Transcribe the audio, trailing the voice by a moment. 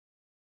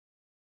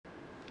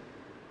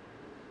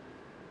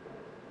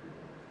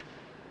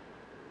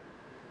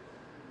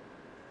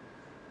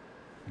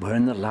We're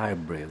in the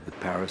library of the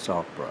Paris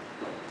Opera.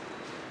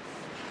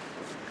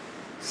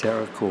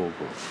 Sarah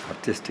Caldwell,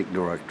 artistic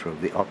director of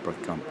the Opera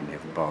Company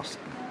of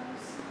Boston.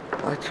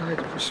 I tried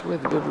to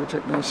persuade the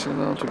Bibliothèque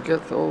Nationale to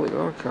get all the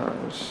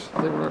archives.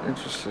 They were not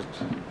interested.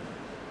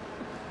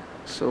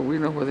 So we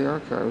know where the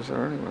archives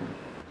are anyway.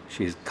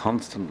 She is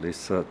constantly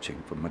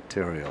searching for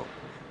material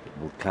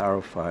that will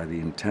clarify the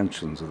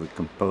intentions of the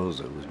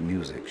composer whose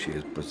music she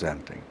is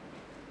presenting.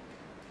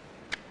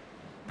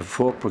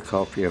 Before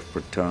Prokofiev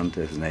returned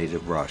to his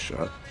native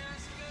Russia,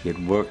 he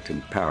had worked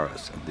in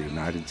Paris and the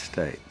United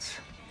States.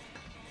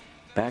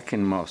 Back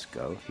in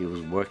Moscow, he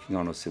was working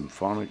on a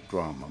symphonic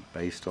drama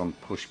based on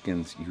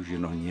Pushkin's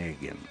Eugene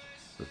Onegin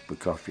with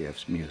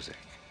Prokofiev's music,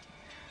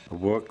 a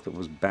work that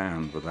was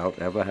banned without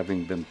ever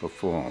having been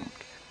performed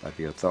by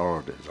the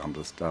authorities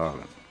under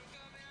Stalin.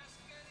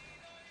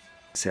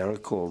 Sarah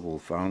Caldwell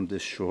found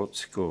this short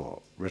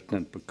score, written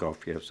in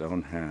Prokofiev's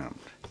own hand.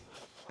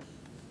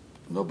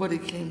 Nobody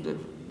came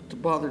to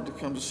bother to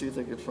come to see if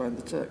they could find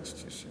the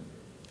text, you see.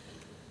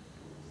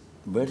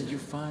 Where did you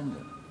find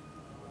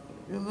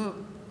it? In the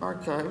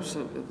archives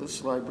of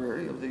this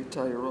library of the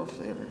Yektarinaberg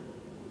Theater.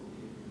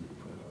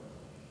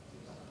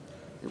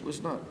 It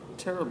was not a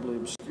terribly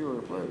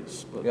obscure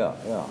place, but,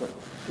 but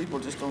people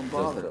just don't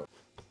bother.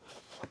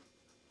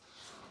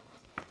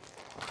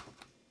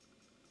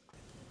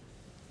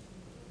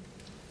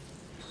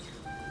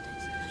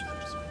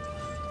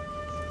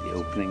 The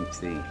opening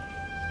theme.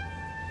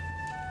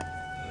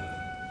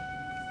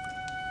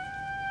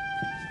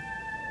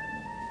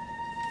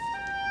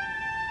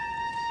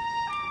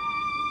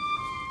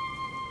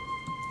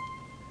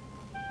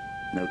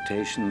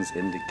 Notations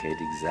indicate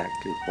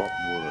exactly what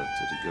words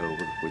are to go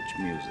with which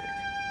music.